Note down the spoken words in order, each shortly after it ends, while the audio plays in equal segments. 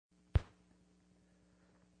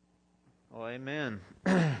Well, amen.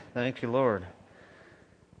 Thank you, Lord.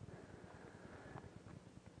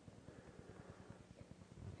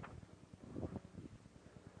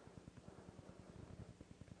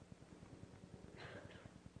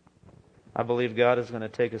 I believe God is going to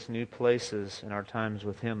take us new places in our times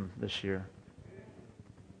with Him this year.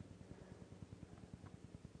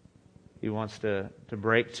 He wants to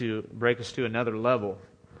break us to another level.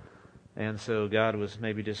 And so God was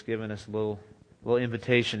maybe just giving us a little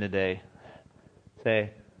invitation today.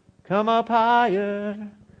 Say, come up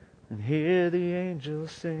higher and hear the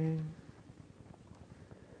angels sing.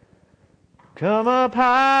 Come up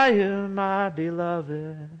higher, my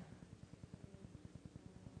beloved.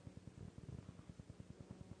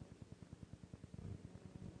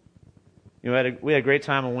 We had a great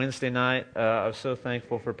time on Wednesday night. I was so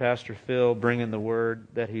thankful for Pastor Phil bringing the word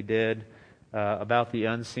that he did about the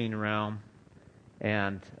unseen realm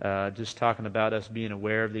and just talking about us being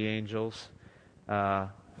aware of the angels.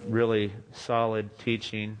 Really solid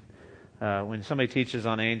teaching. When somebody teaches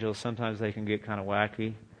on angels, sometimes they can get kind of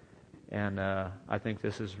wacky, and I think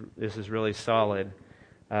this is really solid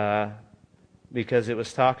because it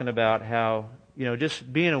was talking about how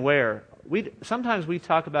just being aware. Sometimes we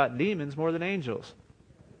talk about demons more than angels.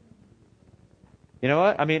 You know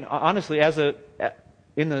what? I mean, honestly,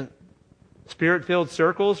 in the spirit-filled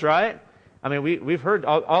circles, right? I mean, we've heard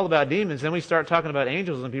all about demons, then we start talking about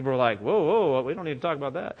angels, and people are like, whoa, we don't need to talk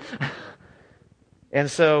about that. And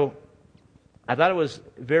so, I thought it was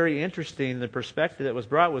very interesting. The perspective that was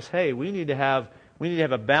brought was, hey, we need to have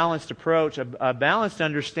a balanced approach, a balanced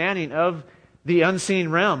understanding of the unseen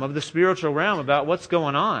realm, of the spiritual realm, about what's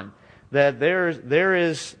going on. That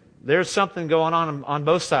there's something going on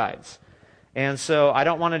both sides. And so I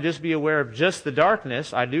don't want to just be aware of just the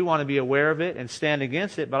darkness. I do want to be aware of it and stand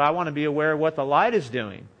against it, but I want to be aware of what the light is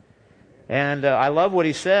doing. And I love what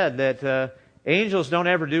he said, that angels don't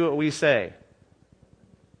ever do what we say.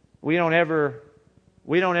 We don't ever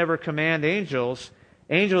command angels.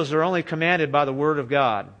 Angels are only commanded by the Word of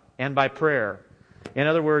God and by prayer. In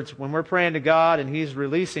other words, when we're praying to God and He's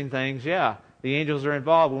releasing things, yeah, the angels are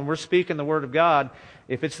involved. When we're speaking the Word of God,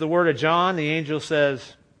 if it's the Word of John, the angel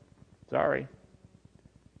says, sorry,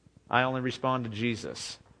 I only respond to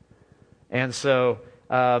Jesus. And so,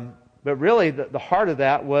 but really the heart of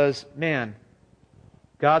that was,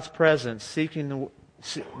 God's presence, seeking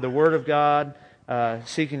the Word of God,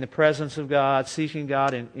 seeking the presence of God, seeking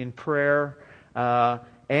God in prayer,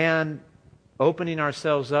 and opening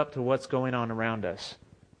ourselves up to what's going on around us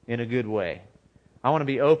in a good way. I want to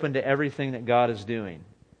be open to everything that God is doing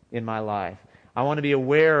in my life. I want to be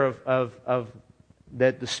aware of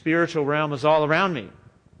that the spiritual realm is all around me.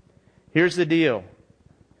 Here's the deal.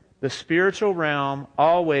 The spiritual realm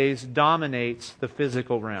always dominates the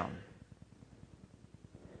physical realm.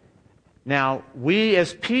 Now, we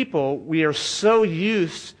as people, we are so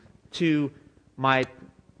used to my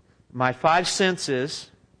five senses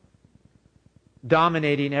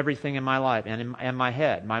dominating everything in my life and in my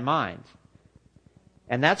head, my mind.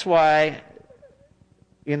 And that's why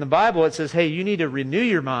in the Bible it says, hey, you need to renew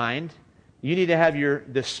your mind. You need to have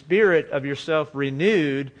the spirit of yourself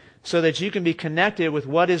renewed so that you can be connected with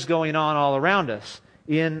what is going on all around us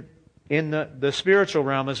in the spiritual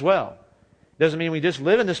realm as well. Doesn't mean we just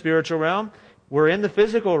live in the spiritual realm. We're in the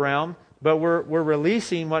physical realm, but we're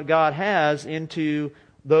releasing what God has into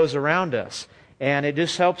those around us. And it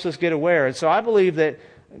just helps us get aware. And so I believe that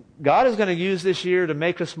God is going to use this year to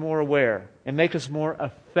make us more aware and make us more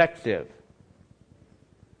effective.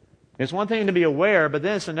 It's one thing to be aware, but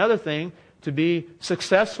then it's another thing to be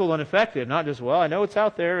successful and effective. Not just, I know it's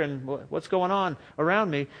out there and what's going on around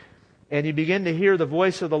me. And you begin to hear the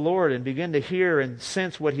voice of the Lord and begin to hear and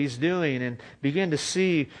sense what He's doing and begin to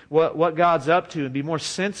see what God's up to and be more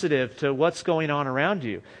sensitive to what's going on around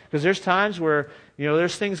you. Because there's times where,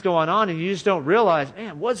 there's things going on and you just don't realize,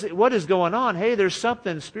 what is going on? Hey, there's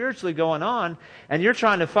something spiritually going on and you're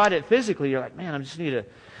trying to fight it physically. You're like, I just need to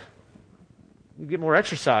get more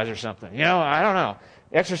exercise or something. I don't know.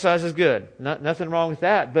 Exercise is good. Nothing wrong with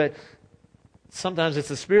that. But sometimes it's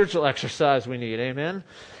a spiritual exercise we need. Amen?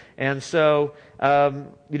 And so,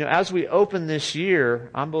 as we open this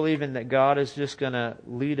year, I'm believing that God is just going to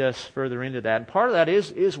lead us further into that. And part of that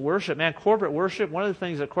is worship. Corporate worship, one of the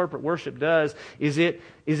things that corporate worship does is it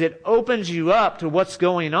opens you up to what's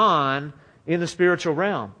going on in the spiritual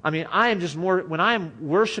realm. I am just when I am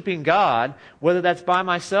worshiping God, whether that's by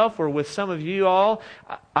myself or with some of you all,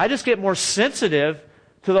 I just get more sensitive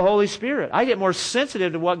to the Holy Spirit. I get more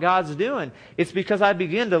sensitive to what God's doing. It's because I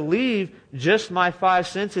begin to leave just my five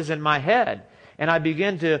senses in my head. and I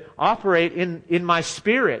begin to operate in my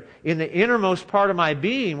spirit, in the innermost part of my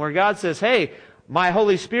being, where God says, hey, my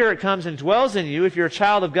Holy Spirit comes and dwells in you. If you're a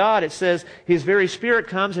child of God, it says His very Spirit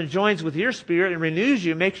comes and joins with your spirit and renews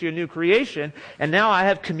you, makes you a new creation. And now I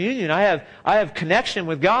have communion. I have connection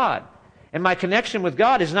with God. And my connection with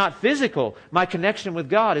God is not physical. My connection with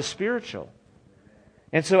God is spiritual.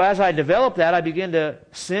 And so as I develop that, I begin to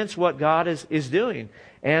sense what God is doing.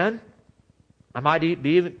 And I might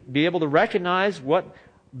be able to recognize what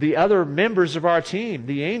the other members of our team,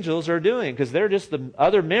 the angels, are doing, because they're just the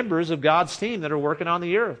other members of God's team that are working on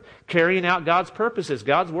the earth, carrying out God's purposes,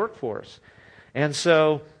 God's work for us. And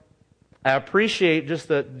so I appreciate just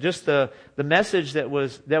the message that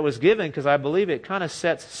was given, because I believe it kind of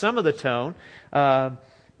sets some of the tone,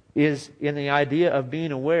 is in the idea of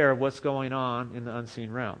being aware of what's going on in the unseen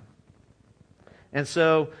realm. And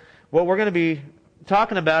so what we're going to be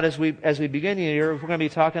talking about as we begin here, we're going to be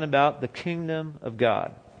talking about the kingdom of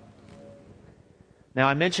God. Now,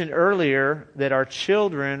 I mentioned earlier that our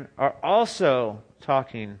children are also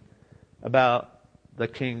talking about the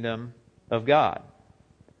kingdom of God.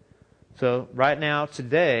 So right now,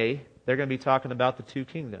 today, they're going to be talking about the two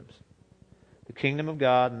kingdoms, the kingdom of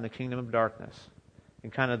God and the kingdom of darkness.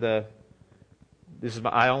 And kind of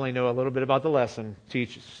I only know a little bit about the lesson,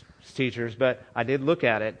 teachers, but I did look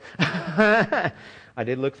at it. I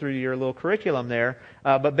did look through your little curriculum there.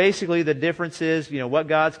 But basically the difference is, what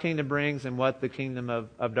God's kingdom brings and what the kingdom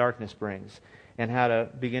of darkness brings. And how to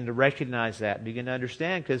begin to recognize that, begin to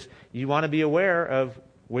understand, because you want to be aware of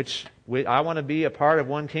which I want to be a part of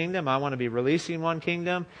one kingdom. I want to be releasing one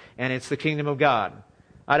kingdom, and it's the kingdom of God.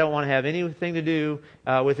 I don't want to have anything to do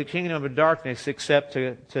with the kingdom of darkness except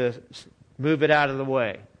to move it out of the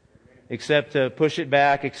way, except to push it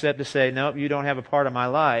back, except to say, nope, you don't have a part of my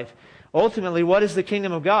life. Ultimately, what is the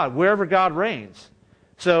kingdom of God? Wherever God reigns.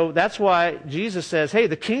 So that's why Jesus says, hey,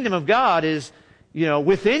 the kingdom of God is,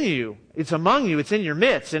 within you. It's among you. It's in your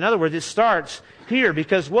midst. In other words, it starts here,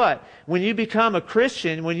 because what? When you become a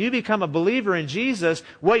Christian, when you become a believer in Jesus,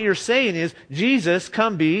 what you're saying is, Jesus,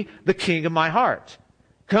 come be the king of my heart.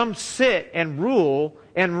 Come sit and rule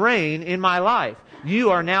and reign in my life. You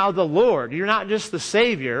are now the Lord. You're not just the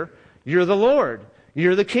Savior. You're the Lord.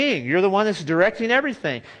 You're the King. You're the one that's directing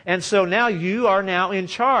everything. And so now you are now in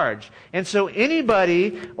charge. And so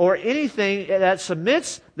anybody or anything that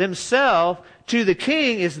submits themselves to the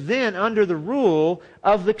King is then under the rule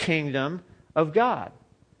of the kingdom of God.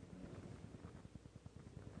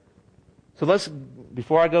 So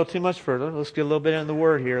before I go too much further, let's get a little bit into the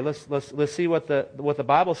Word here. Let's see what the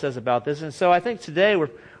Bible says about this. And so I think today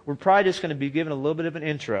we're probably just going to be given a little bit of an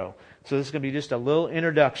intro. So this is going to be just a little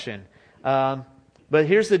introduction. But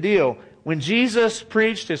here's the deal. When Jesus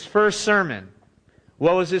preached His first sermon,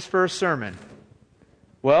 what was His first sermon?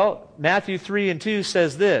 Well, Matthew 3:2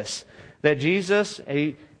 says this, that Jesus,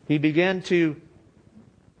 He began to...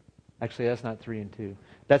 Actually, that's not 3:2.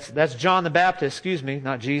 That's John the Baptist, excuse me,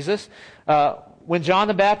 not Jesus. When John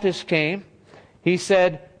the Baptist came, he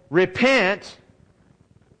said, repent,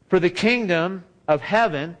 for the kingdom of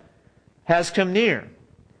heaven has come near.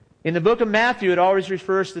 In the book of Matthew, it always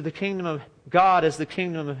refers to the kingdom of God as the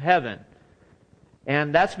kingdom of heaven.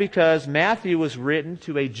 And that's because Matthew was written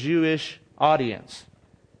to a Jewish audience.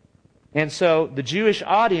 And so the Jewish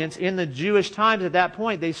audience, in the Jewish times at that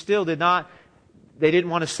point, they didn't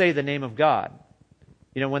want to say the name of God.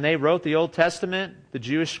 When they wrote the Old Testament, the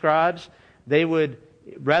Jewish scribes, they would,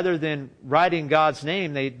 rather than writing God's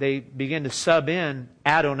name, they begin to sub in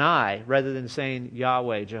Adonai rather than saying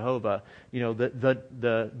Yahweh, Jehovah,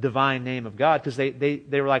 the divine name of God, because they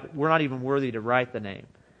were like, we're not even worthy to write the name.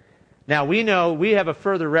 Now we know we have a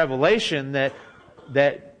further revelation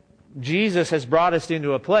that Jesus has brought us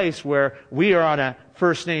into a place where we are on a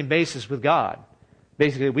first name basis with God.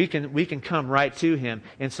 Basically, we can come right to Him,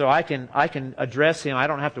 and so I can address Him. I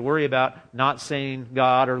don't have to worry about not saying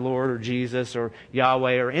God or Lord or Jesus or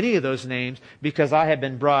Yahweh or any of those names, because I have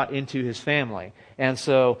been brought into His family. And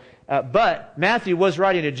so, but Matthew was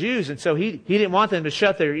writing to Jews, and so he didn't want them to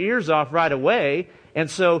shut their ears off right away. And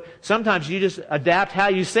so sometimes you just adapt how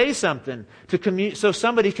you say something so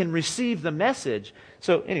somebody can receive the message.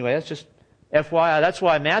 So anyway, that's just FYI, that's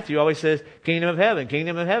why Matthew always says, kingdom of heaven,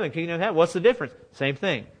 kingdom of heaven, kingdom of heaven. What's the difference? Same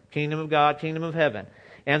thing. Kingdom of God, kingdom of heaven.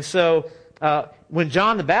 And so, when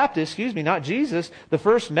John the Baptist, not Jesus, the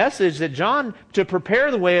first message that John, to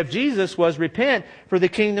prepare the way of Jesus, was repent, for the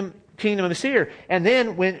kingdom is here. And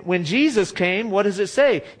then when Jesus came, what does it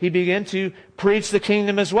say? He began to preach the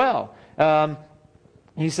kingdom as well.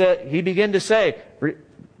 He began to say,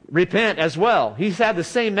 repent as well. He's had the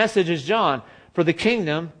same message as John. For the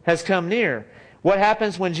kingdom has come near. What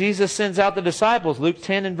happens when Jesus sends out the disciples? Luke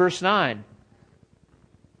 10 and verse 9.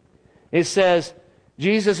 It says,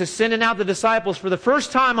 Jesus is sending out the disciples for the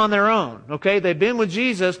first time on their own. Okay, they've been with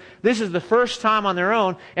Jesus. This is the first time on their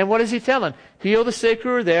own. And what does He tell them? Heal the sick who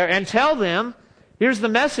are there and tell them, here's the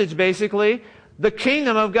message basically, the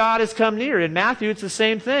kingdom of God has come near. In Matthew, it's the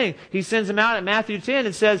same thing. He sends them out at Matthew 10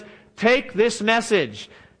 and says, take this message.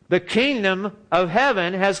 The kingdom of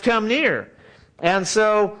heaven has come near. And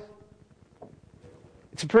so,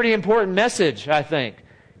 it's a pretty important message, I think.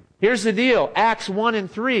 Here's the deal. Acts 1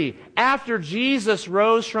 and 3. After Jesus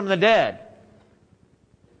rose from the dead,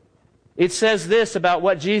 it says this about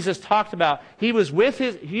what Jesus talked about. He was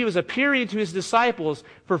appearing to His disciples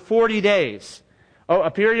for 40 days. Oh,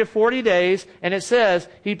 a period of 40 days. And it says,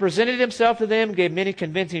 He presented Himself to them, gave many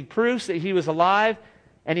convincing proofs that He was alive,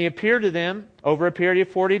 and He appeared to them over a period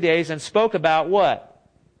of 40 days and spoke about what?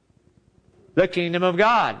 The kingdom of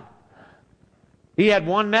God. He had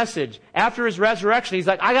one message. After His resurrection, He's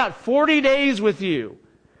like, I got 40 days with you.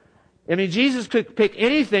 I mean, Jesus could pick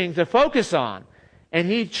anything to focus on. And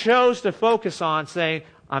He chose to focus on saying,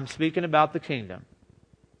 I'm speaking about the kingdom.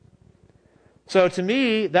 So to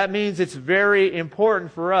me, that means it's very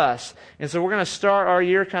important for us. And so we're going to start our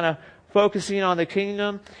year kind of focusing on the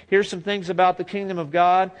kingdom. Here's some things about the kingdom of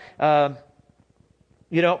God. Let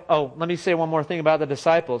me say one more thing about the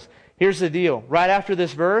disciples. Here's the deal. Right after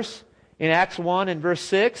this verse, in Acts 1 and verse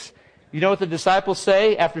 6, you know what the disciples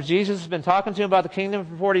say after Jesus has been talking to them about the kingdom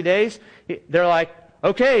for 40 days? They're like,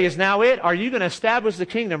 okay, is now it? Are you going to establish the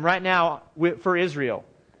kingdom right now for Israel?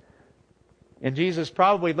 And Jesus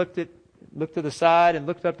probably looked to the side and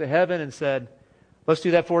looked up to heaven and said, let's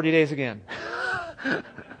do that 40 days again.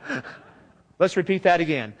 Let's repeat that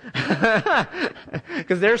again.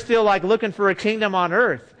 Because they're still like looking for a kingdom on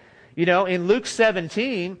earth. You know, in Luke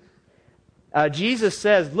 17, Jesus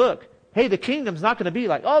says, look, hey, the kingdom's not going to be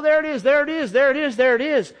like, oh, there it is, there it is, there it is, there it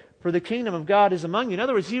is. For the kingdom of God is among you. In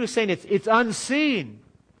other words, He was saying it's unseen.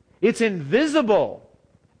 It's invisible.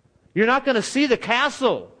 You're not going to see the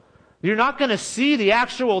castle. You're not going to see the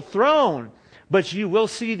actual throne. But you will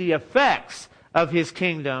see the effects of His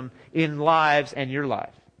kingdom in lives and your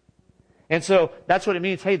life. And so that's what it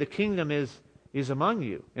means. Hey, the kingdom is among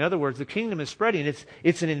you. In other words, the kingdom is spreading.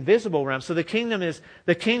 It's an invisible realm. So the kingdom is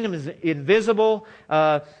invisible.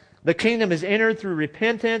 The kingdom is entered through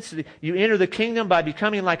repentance. You enter the kingdom by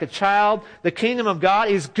becoming like a child. The kingdom of God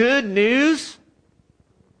is good news.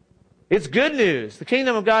 It's good news. The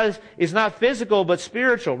kingdom of God is not physical, but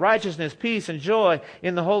spiritual. Righteousness, peace, and joy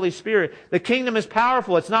in the Holy Spirit. The kingdom is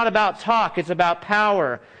powerful. It's not about talk. It's about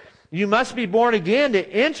power. You must be born again to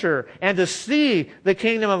enter and to see the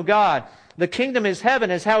kingdom of God. The kingdom is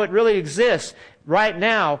heaven, is how it really exists right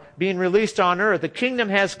now, being released on earth. The kingdom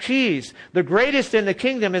has keys. The greatest in the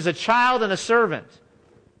kingdom is a child and a servant.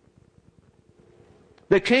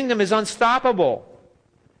 The kingdom is unstoppable.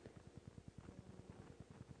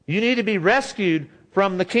 You need to be rescued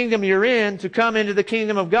from the kingdom you're in to come into the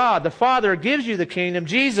kingdom of God. The Father gives you the kingdom.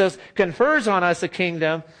 Jesus confers on us a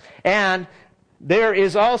kingdom. And there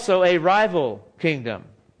is also a rival kingdom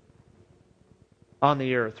on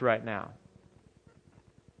the earth right now.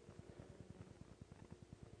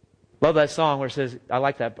 Love that song where it says, I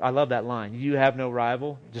like that. I love that line. You have no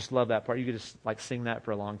rival. Just love that part. You could just like sing that for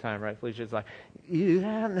a long time, right, Felicia? It's like, you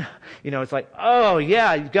have no, it's like, oh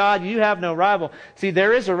yeah, God, you have no rival. See,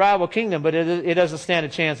 there is a rival kingdom, but it doesn't stand a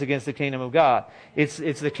chance against the kingdom of God. It's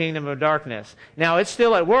the kingdom of darkness. Now, it's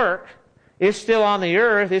still at work. It's still on the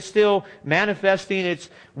earth. It's still manifesting its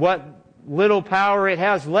what little power it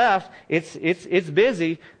has left. It's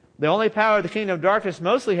busy. The only power the kingdom of darkness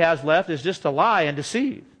mostly has left is just to lie and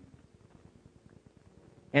deceive.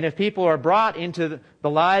 And if people are brought into the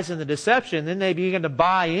lies and the deception, then they begin to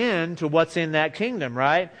buy into what's in that kingdom,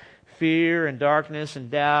 right? Fear and darkness and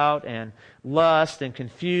doubt and lust and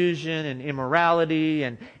confusion and immorality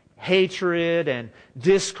and hatred and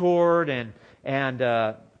discord and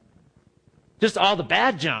just all the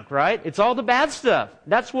bad junk, right? It's all the bad stuff.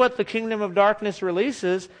 That's what the kingdom of darkness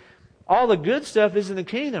releases. All the good stuff is in the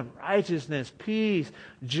kingdom. Righteousness, peace,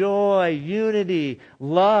 joy, unity,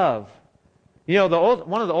 love.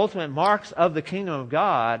 One of the ultimate marks of the kingdom of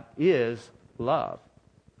God is love.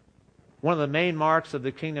 One of the main marks of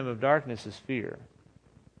the kingdom of darkness is fear.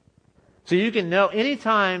 So you can know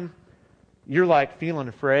anytime you're like feeling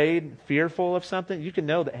afraid, fearful of something, you can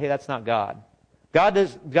know that, hey, that's not God.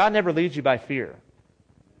 God never leads you by fear.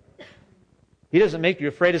 He doesn't make you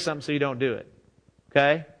afraid of something so you don't do it.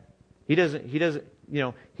 Okay?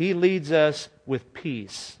 He leads us with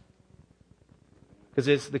peace.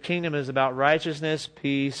 Because the kingdom is about righteousness,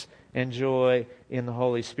 peace, and joy in the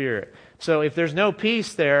Holy Spirit. So if there's no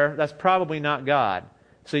peace there, that's probably not God.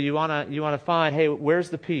 So you want to find, hey, where's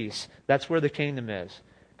the peace? That's where the kingdom is.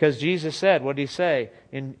 Because Jesus said, what did He say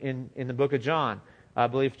in the book of John? I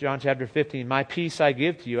believe John chapter 15, my peace I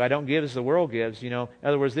give to you. I don't give as the world gives. In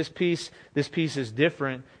other words, this peace is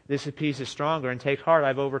different. This peace is stronger. And take heart,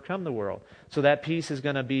 I've overcome the world. So that peace is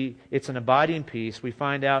going to be, it's an abiding peace. We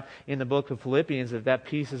find out in the book of Philippians that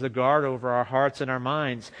peace is a guard over our hearts and our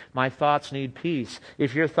minds. My thoughts need peace.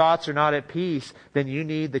 If your thoughts are not at peace, then you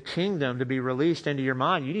need the kingdom to be released into your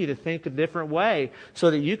mind. You need to think a different way so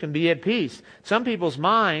that you can be at peace. Some people's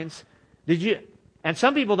minds, and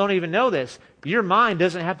some people don't even know this, your mind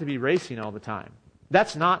doesn't have to be racing all the time.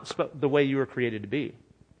 That's not the way you were created to be.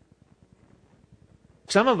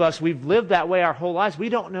 Some of us, we've lived that way our whole lives. We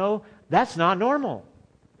don't know that's not normal.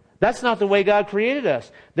 That's not the way God created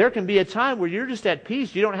us. There can be a time where you're just at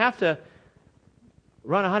peace. You don't have to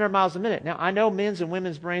run 100 miles a minute. Now, I know men's and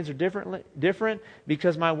women's brains are different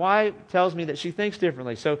because my wife tells me that she thinks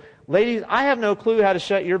differently. So, ladies, I have no clue how to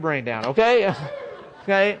shut your brain down, okay?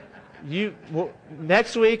 Okay?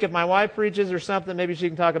 Next week, if my wife preaches or something, maybe she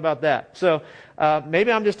can talk about that. So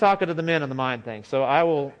maybe I'm just talking to the men on the mind thing. So I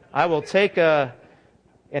will take a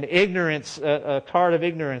card of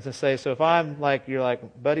ignorance and say, so if I'm like, you're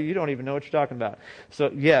like, buddy, you don't even know what you're talking about.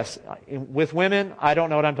 So yes, with women, I don't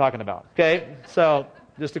know what I'm talking about. Okay? So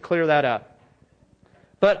just to clear that up.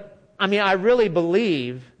 But I really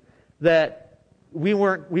believe that we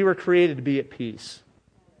were created to be at peace.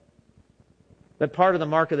 That part of the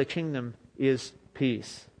mark of the kingdom is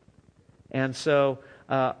peace. And so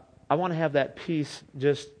I want to have that peace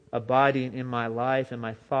just abiding in my life, in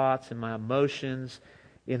my thoughts, in my emotions,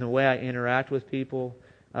 in the way I interact with people.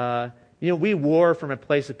 We war from a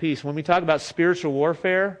place of peace. When we talk about spiritual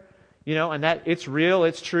warfare, and that it's real,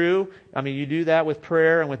 it's true. You do that with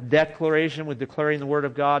prayer and with declaration, with declaring the Word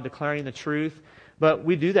of God, declaring the truth. But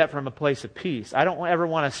we do that from a place of peace. I don't ever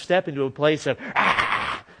want to step into a place of,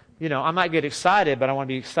 I might get excited, but I want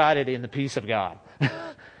to be excited in the peace of God.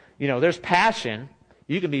 There's passion.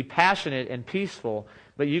 You can be passionate and peaceful,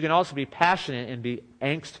 but you can also be passionate and be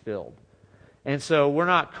angst-filled. And so we're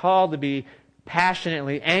not called to be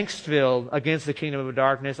passionately angst-filled against the kingdom of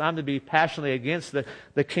darkness. I'm to be passionately against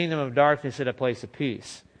the kingdom of darkness at a place of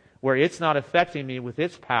peace, where it's not affecting me with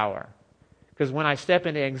its power. Because when I step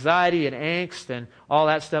into anxiety and angst and all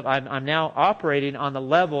that stuff, I'm now operating on the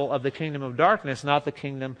level of the kingdom of darkness, not the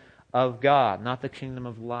kingdom of God, not the kingdom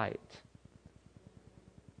of light.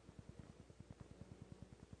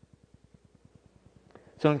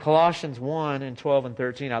 So in Colossians 1 and 12 and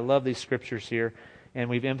 13, I love these scriptures here, and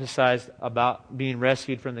we've emphasized about being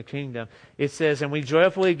rescued from the kingdom. It says, and we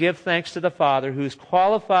joyfully give thanks to the Father who's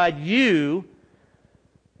qualified you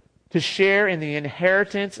to share in the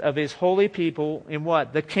inheritance of His holy people in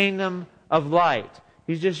what? The kingdom of light.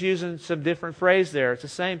 He's just using some different phrase there. It's the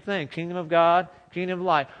same thing. Kingdom of God, kingdom of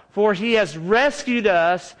light. For He has rescued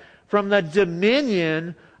us from the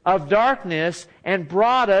dominion of darkness and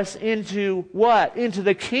brought us into what? Into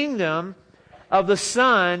the kingdom of the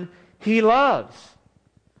Son He loves.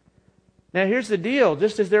 Now here's the deal.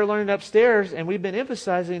 Just as they're learning upstairs, and we've been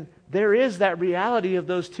emphasizing, there is that reality of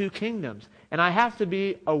those two kingdoms. And I have to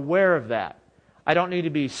be aware of that. I don't need to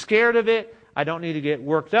be scared of it. I don't need to get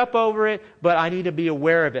worked up over it, but I need to be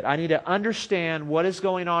aware of it. I need to understand what is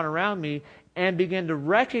going on around me and begin to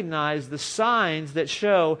recognize the signs that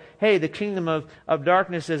show, hey, the kingdom of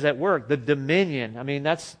darkness is at work, the dominion.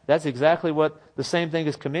 That's exactly what the same thing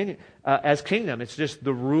as kingdom. It's just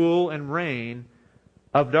the rule and reign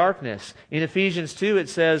of darkness. In Ephesians 2, it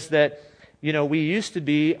says that, we used to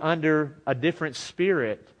be under a different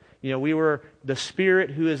spirit. We were the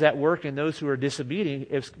spirit who is at work in those who are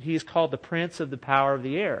disobedient. He is called the prince of the power of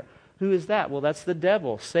the air. Who is that? Well, that's the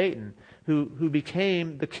devil, Satan, who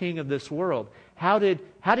became the king of this world. How did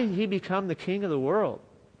he become the king of the world?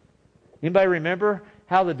 Anybody remember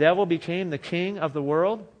how the devil became the king of the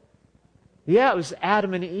world? Yeah, it was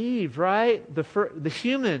Adam and Eve, right? The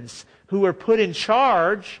humans who were put in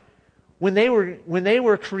charge when they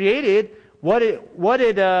were created. What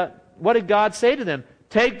did God say to them?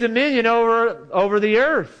 Take dominion over the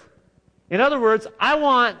earth. In other words, I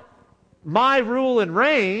want my rule and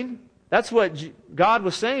reign. That's what God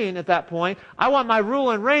was saying at that point. I want my rule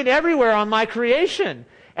and reign everywhere on my creation.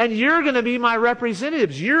 And you're going to be my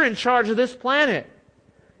representatives. You're in charge of this planet.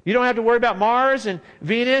 You don't have to worry about Mars and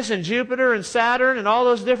Venus and Jupiter and Saturn and all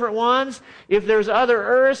those different ones. If there's other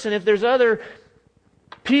Earths and if there's other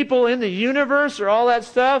people in the universe or all that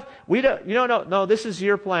stuff, you don't know. No, this is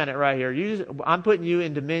your planet right here. I'm putting you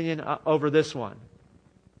in dominion over this one.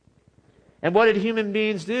 And what did human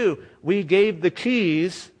beings do? We gave the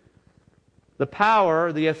keys, the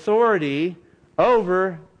power, the authority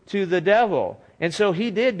over to the devil. And so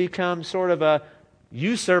he did become sort of a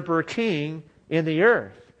usurper king in the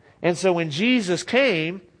earth. And so when Jesus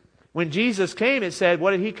came, it said,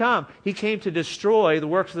 what did he come? He came to destroy the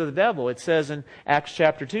works of the devil. It says in Acts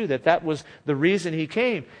chapter 2 that was the reason he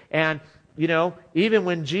came. And, even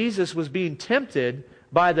when Jesus was being tempted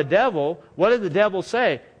by the devil, what did the devil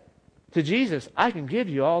say to Jesus? I can give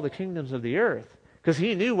you all the kingdoms of the earth. Because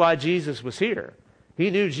he knew why Jesus was here. He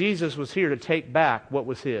knew Jesus was here to take back what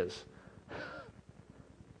was his.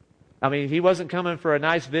 I mean, he wasn't coming for a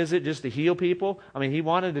nice visit just to heal people. I mean, he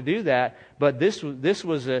wanted to do that, but this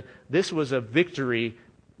was a victory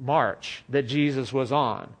march that Jesus was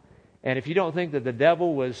on. And if you don't think that the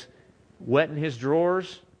devil was wetting his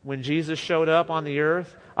drawers when Jesus showed up on the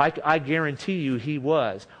earth, I guarantee you he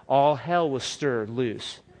was. All hell was stirred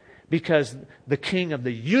loose because the King of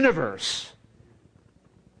the universe,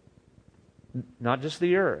 not just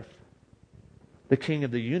the earth, the King of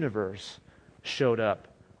the universe showed up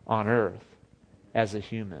on earth as a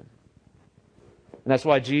human. And that's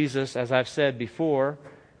why Jesus, as I've said before,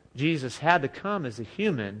 Jesus had to come as a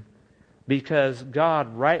human because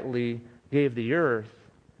God rightly gave the earth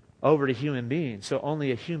over to human beings. So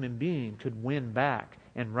only a human being could win back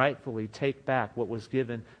and rightfully take back what was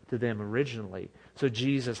given to them originally. So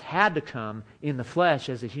Jesus had to come in the flesh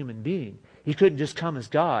as a human being. He couldn't just come as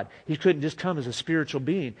God. He couldn't just come as a spiritual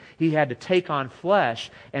being. He had to take on flesh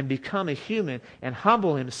and become a human and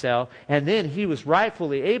humble himself. And then he was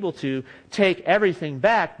rightfully able to take everything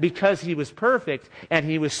back because he was perfect and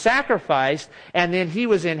he was sacrificed. And then he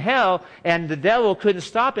was in hell and the devil couldn't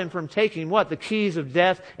stop him from taking what? The keys of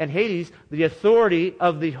death and Hades, the authority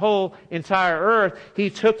of the whole entire earth. He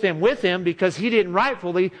took them with him because he didn't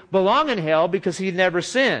rightfully belong in hell because he'd never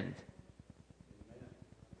sinned.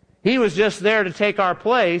 He was just there to take our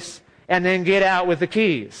place and then get out with the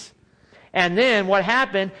keys. And then what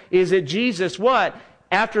happened is that Jesus, what?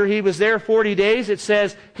 After he was there 40 days, it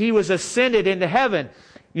says he was ascended into heaven.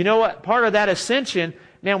 You know what? Part of that ascension,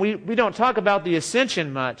 man, we don't talk about the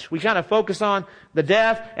ascension much. We kind of focus on the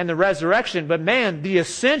death and the resurrection. But man, the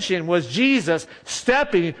ascension was Jesus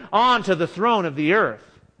stepping onto the throne of the earth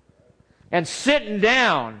and sitting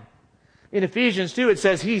down. In Ephesians 2, it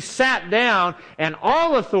says he sat down and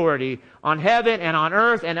all authority on heaven and on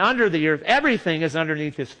earth and under the earth, everything is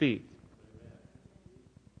underneath his feet.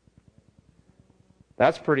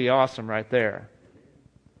 That's pretty awesome right there.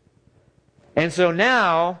 And so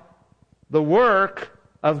now, the work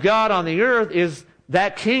of God on the earth is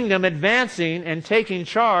that kingdom advancing and taking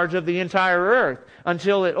charge of the entire earth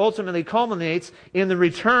until it ultimately culminates in the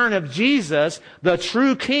return of Jesus, the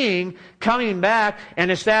true King, coming back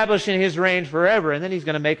and establishing his reign forever. And then he's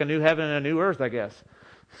going to make a new heaven and a new earth, I guess.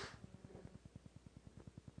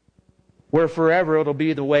 Where forever it'll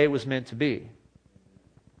be the way it was meant to be.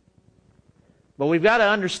 But we've got to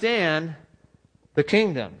understand the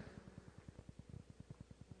kingdom.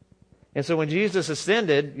 And so when Jesus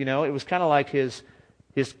ascended, it was kind of like his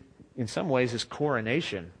in some ways, his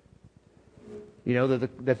coronation.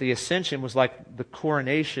 That the ascension was like the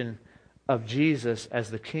coronation of Jesus as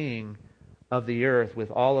the King of the earth with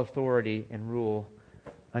all authority and rule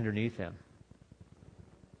underneath him.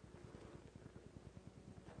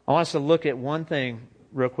 I want us to look at one thing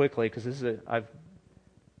real quickly because I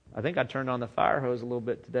think I turned on the fire hose a little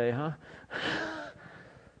bit today, huh?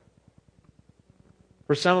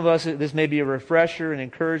 For some of us, this may be a refresher and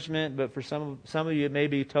encouragement, but for some of you, it may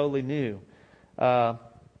be totally new.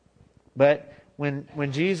 But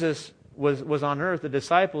when Jesus was on earth, the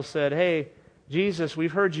disciples said, "Hey, Jesus,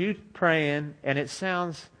 we've heard you praying, and it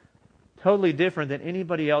sounds totally different than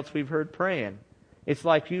anybody else we've heard praying. It's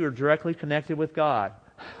like you are directly connected with God."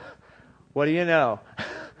 What do you know?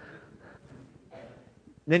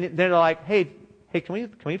 Then they're like, "Hey, can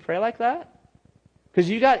we pray like that?" Because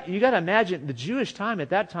you got to imagine the Jewish time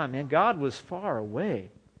at that time, man, God was far away.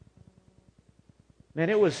 Man,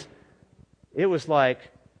 it was like,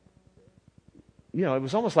 it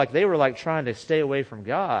was almost like they were like trying to stay away from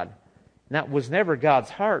God. And that was never God's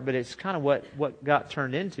heart, but it's kind of what got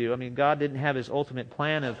turned into. I mean, God didn't have his ultimate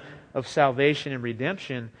plan of salvation and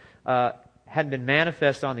redemption hadn't been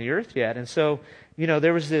manifest on the earth yet. And so,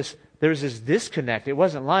 there was this disconnect. It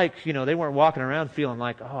wasn't like, they weren't walking around feeling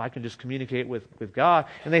like, oh, I can just communicate with God.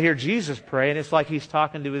 And they hear Jesus pray, and it's like he's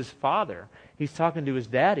talking to his Father. He's talking to his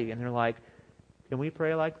daddy. And they're like, can we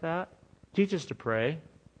pray like that? Teach us to pray.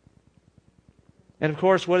 And of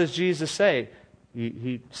course, what does Jesus say?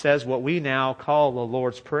 He says what we now call the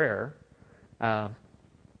Lord's Prayer.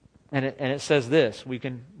 And it says this. We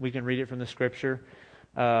can read it from the Scripture.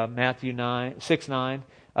 Matthew 6:9.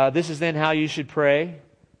 This is then how you should pray.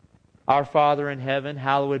 Our Father in heaven,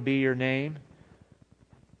 hallowed be your name.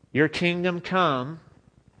 Your kingdom come.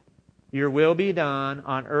 Your will be done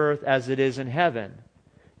on earth as it is in heaven.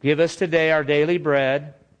 Give us today our daily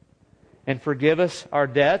bread, and forgive us our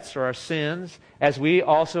debts or our sins, as we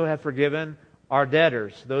also have forgiven our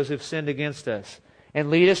debtors, those who have sinned against us. And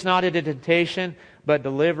lead us not into temptation, but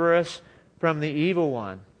deliver us from the evil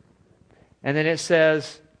one. And then it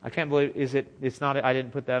says, I can't believe, it's not, I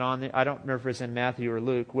didn't put that on there. I don't remember if it's in Matthew or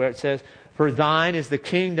Luke, where it says, for thine is the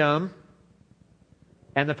kingdom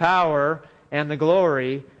and the power and the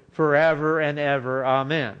glory forever and ever.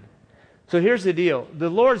 Amen. So here's the deal. The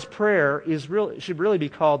Lord's Prayer should really be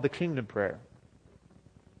called the Kingdom Prayer.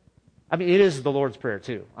 I mean, it is the Lord's Prayer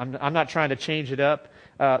too. I'm not trying to change it up.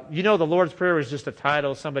 The Lord's Prayer was just a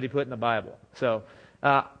title somebody put in the Bible. So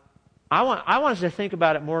I want us to think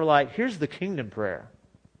about it more like, here's the Kingdom Prayer.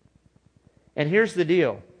 And here's the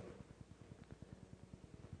deal.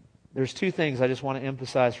 There's two things I just want to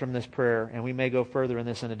emphasize from this prayer, and we may go further in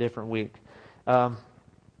this in a different week.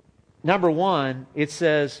 Number one, it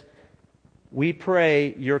says, we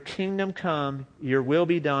pray, your kingdom come, your will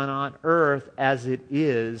be done on earth as it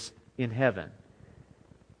is in heaven.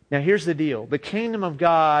 Now here's the deal. The kingdom of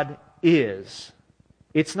God is.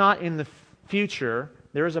 It's not in the future.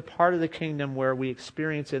 There is a part of the kingdom where we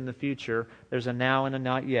experience it in the future. There's a now and a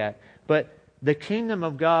not yet. But the kingdom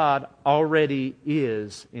of God already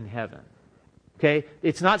is in heaven. Okay?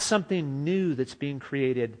 It's not something new that's being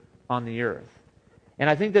created on the earth. And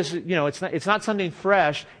I think this, it's not something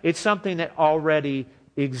fresh. It's something that already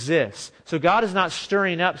exists. So God is not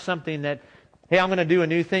stirring up something that, hey, I'm going to do a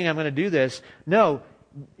new thing. I'm going to do this. No.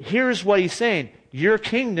 Here's what He's saying. Your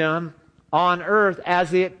kingdom on earth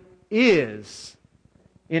as it is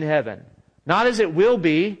in heaven. Not as it will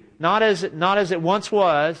be. Not as it once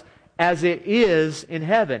was. As it is in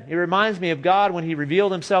heaven. It reminds me of God when He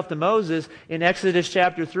revealed Himself to Moses in Exodus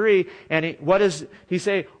chapter 3. And what does He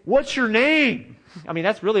say? What's your name? I mean,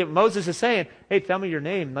 that's really what Moses is saying. Hey, tell me your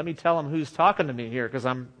name. Let me tell him who's talking to me here, because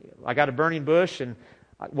I got a burning bush and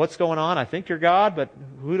what's going on? I think you're God, but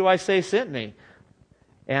who do I say sent me?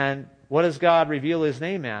 And what does God reveal His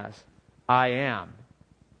name as? I am.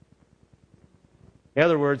 In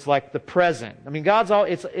other words, like the present. I mean,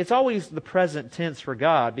 it's always the present tense for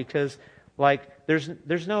God, because like there's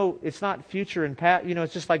no, it's not future and past.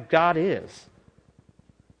 It's just like God is.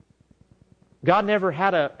 God never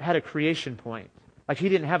had a creation point. Like He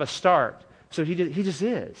didn't have a start. So He just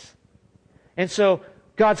is. And so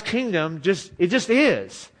God's kingdom just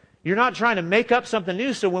is. You're not trying to make up something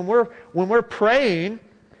new. So when we're praying,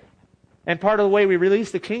 and part of the way we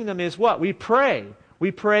release the kingdom is what? We pray.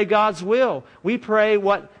 We pray God's will. We pray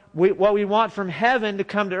what we want from heaven to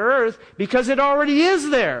come to earth, because it already is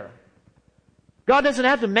there. God doesn't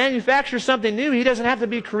have to manufacture something new. He doesn't have to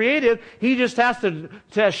be creative. He just has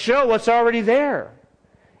to show what's already there.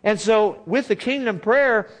 And so with the kingdom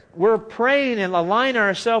prayer, we're praying and aligning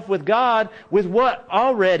ourselves with God with what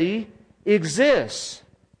already exists.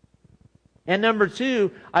 And number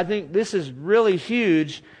two, I think this is really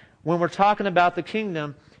huge when we're talking about the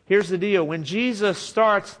kingdom. Here's the deal. When Jesus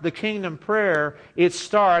starts the kingdom prayer, it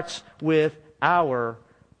starts with our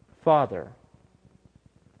Father.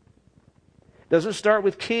 Doesn't start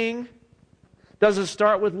with King. Doesn't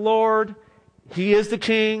start with Lord. He is the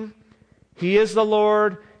King. He is the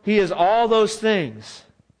Lord. He is all those things.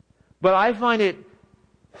 But I find it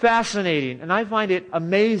fascinating, and I find it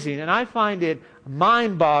amazing, and I find it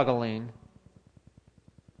mind-boggling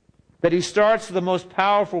that He starts the most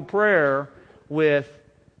powerful prayer with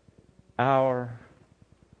our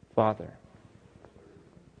Father.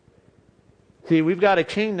 See, we've got a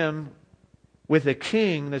kingdom with a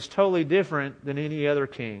king that's totally different than any other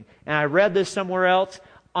king. And I read this somewhere else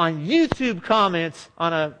on YouTube comments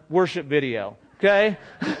on a worship video. Okay?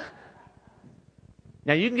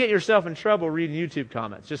 Now, you can get yourself in trouble reading YouTube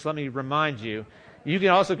comments. Just let me remind you. You can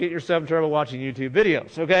also get yourself in trouble watching YouTube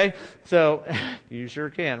videos. Okay? So, you sure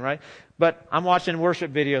can, right? But I'm watching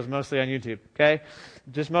worship videos mostly on YouTube. Okay?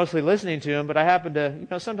 Just mostly listening to them. But I happen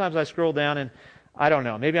to, sometimes I scroll down and I don't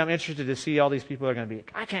know. Maybe I'm interested to see all these people are going to be,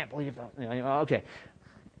 I can't believe that. Okay.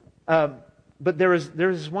 But there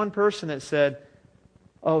was one person that said,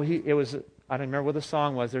 I don't remember what the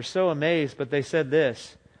song was. They're so amazed, but they said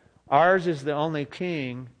this: ours is the only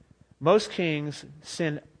king. Most kings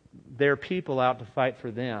send their people out to fight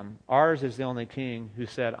for them. Ours is the only king who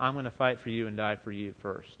said, I'm going to fight for you and die for you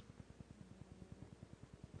first.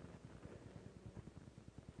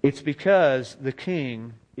 It's because the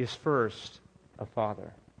king is first a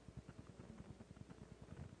father.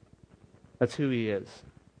 That's who He is.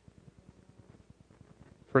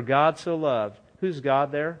 For God so loved. Who's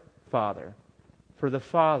God there? Father. For the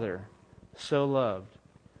Father so loved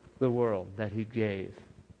the world that He gave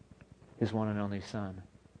His one and only Son.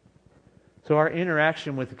 So our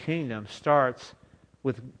interaction with the kingdom starts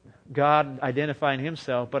with God identifying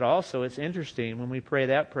Himself, but also it's interesting, when we pray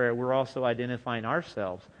that prayer, we're also identifying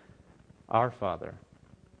ourselves, our Father.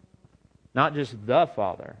 Not just the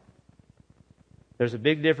Father. There's a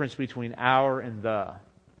big difference between our and the.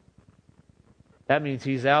 That means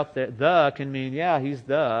He's out there. The can mean, yeah, He's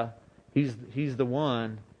the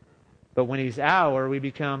one. But when He's our, we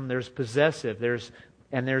become, there's possessive.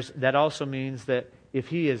 That also means that if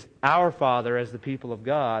He is our Father as the people of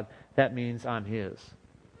God, that means I'm His.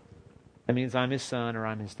 That means I'm His son or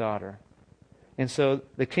I'm His daughter. And so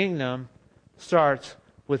the kingdom starts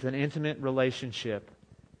with an intimate relationship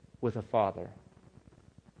with a Father.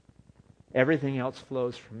 Everything else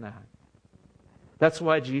flows from that. That's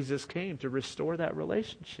why Jesus came, to restore that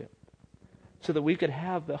relationship, so that we could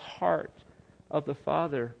have the heart of the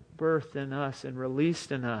Father birthed in us and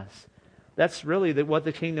released in us. That's really what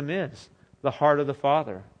the kingdom is, the heart of the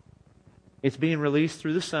Father. It's being released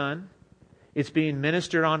through the Son. It's being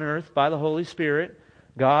ministered on earth by the Holy Spirit.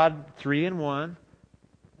 God, 3 in 1.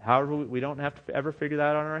 However, we don't have to ever figure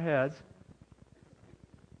that on our heads.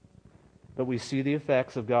 But we see the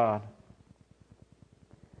effects of God.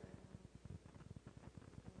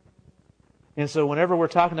 And so whenever we're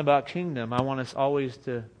talking about kingdom, I want us always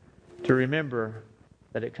to remember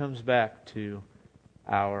that it comes back to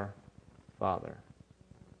our Father.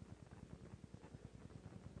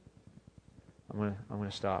 I'm going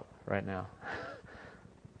to stop right now.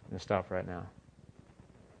 I'm going to stop right now.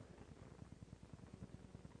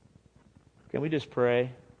 Can we just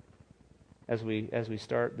pray as we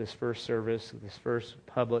start this first service, this first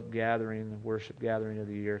public gathering, the worship gathering of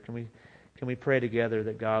the year? Can we pray together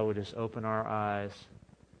that God would just open our eyes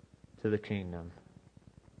to the kingdom?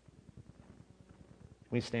 Can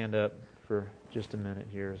we stand up for just a minute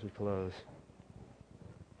here as we close?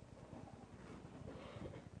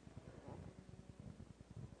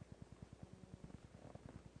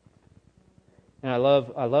 And I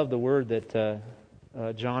love the word that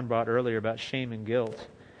John brought earlier about shame and guilt,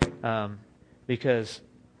 because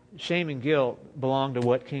shame and guilt belong to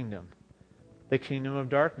what kingdom? The kingdom of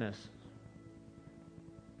darkness.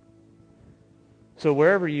 So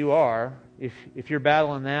wherever you are, if you're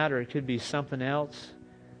battling that, or it could be something else,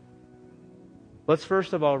 let's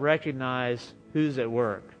first of all recognize who's at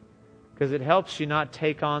work, because it helps you not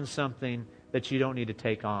take on something that you don't need to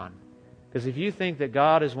take on. Because if you think that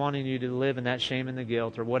God is wanting you to live in that shame and the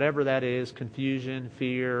guilt, or whatever that is, confusion,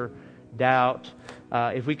 fear, doubt,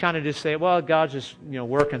 if we kind of just say, well, God's just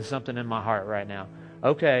working something in my heart right now.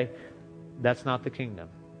 Okay, that's not the kingdom.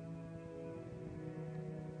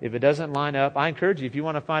 If it doesn't line up, I encourage you, if you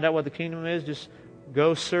want to find out what the kingdom is, just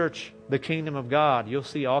go search the kingdom of God. You'll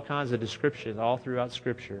see all kinds of descriptions all throughout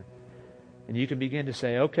Scripture. And you can begin to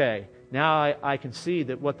say, okay, now I can see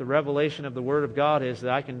that what the revelation of the Word of God is,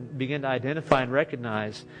 that I can begin to identify and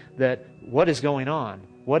recognize that what is going on.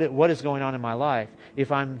 What is going on in my life?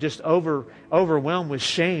 If I'm just overwhelmed with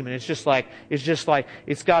shame, and it's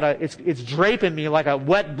draping me like a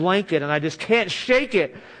wet blanket, and I just can't shake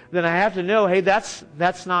it, then I have to know, hey, that's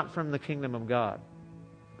not from the kingdom of God.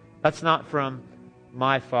 That's not from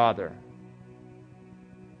my Father.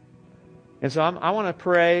 And so I want to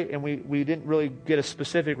pray, and we didn't really get a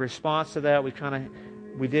specific response to that. We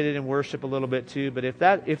did it in worship a little bit too. But if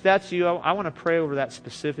that's you, I want to pray over that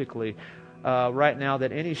specifically right now,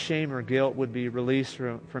 that any shame or guilt would be released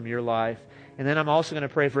from your life. And then I'm also going to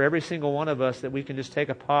pray for every single one of us that we can just take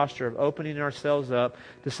a posture of opening ourselves up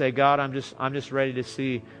to say, God, I'm just ready to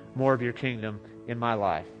see more of your kingdom in my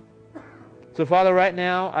life. So Father, right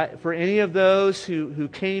now, for any of those who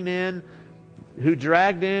came in, who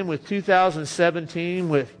dragged in with 2017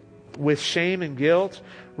 with shame and guilt,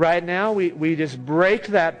 right now we just break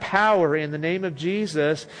that power in the name of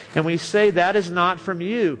Jesus, and we say that is not from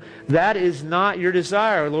you. That is not your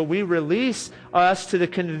desire. Lord, we release us to the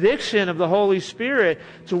conviction of the Holy Spirit,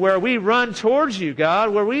 to where we run towards you, God,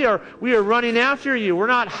 where we are running after you. We're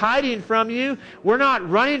not hiding from you. We're not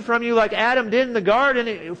running from you like Adam did in the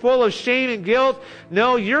garden, full of shame and guilt.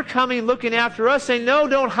 No, you're coming looking after us, saying, no,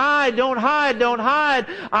 don't hide, don't hide, don't hide.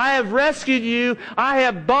 I have rescued you. I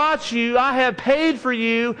have bought you. I have paid for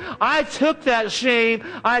you. I took that shame.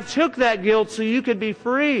 I took that guilt so you could be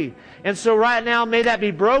free. And so right now, may that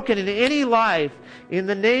be broken in any life in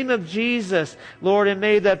the name of Jesus, Lord, and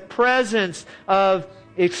may the presence of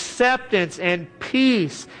acceptance and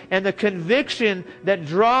peace and the conviction that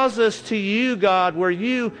draws us to you, God, where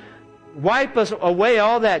you wipe us away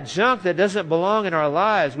all that junk that doesn't belong in our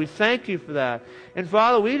lives. We thank you for that. And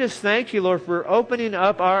Father, we just thank you, Lord, for opening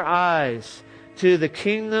up our eyes to the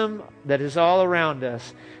kingdom that is all around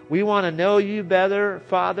us. We want to know you better,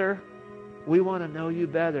 Father. We want to know you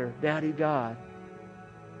better, Daddy God.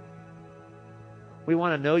 We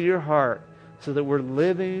want to know your heart so that we're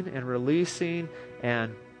living and releasing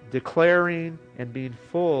and declaring and being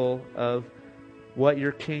full of what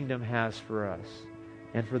your kingdom has for us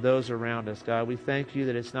and for those around us. God, we thank you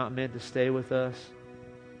that it's not meant to stay with us.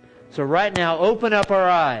 So right now, open up our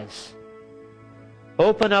eyes.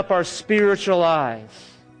 Open up our spiritual eyes.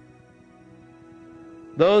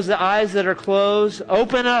 Those eyes that are closed,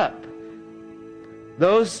 open up.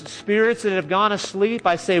 Those spirits that have gone asleep,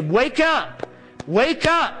 I say, wake up! Wake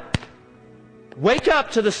up! Wake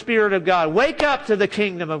up to the Spirit of God. Wake up to the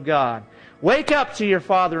kingdom of God. Wake up to your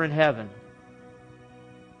Father in heaven.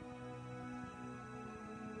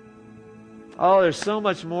 Oh, there's so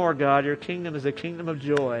much more, God. Your kingdom is a kingdom of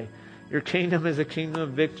joy. Your kingdom is a kingdom of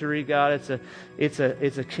victory, God. It's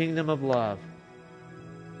a kingdom of love.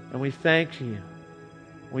 And we thank you.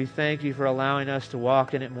 We thank you for allowing us to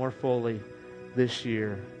walk in it more fully this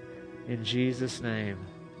year. In Jesus' name.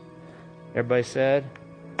 Everybody said,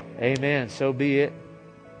 amen. So be it.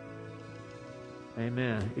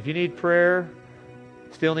 Amen. If you need prayer,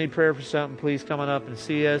 still need prayer for something, please come on up and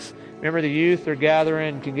see us. Remember, the youth are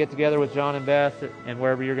gathering, can get together with John and Beth and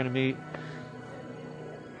wherever you're going to meet.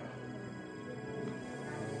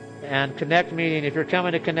 And Connect meeting, if you're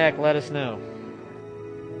coming to Connect, let us know.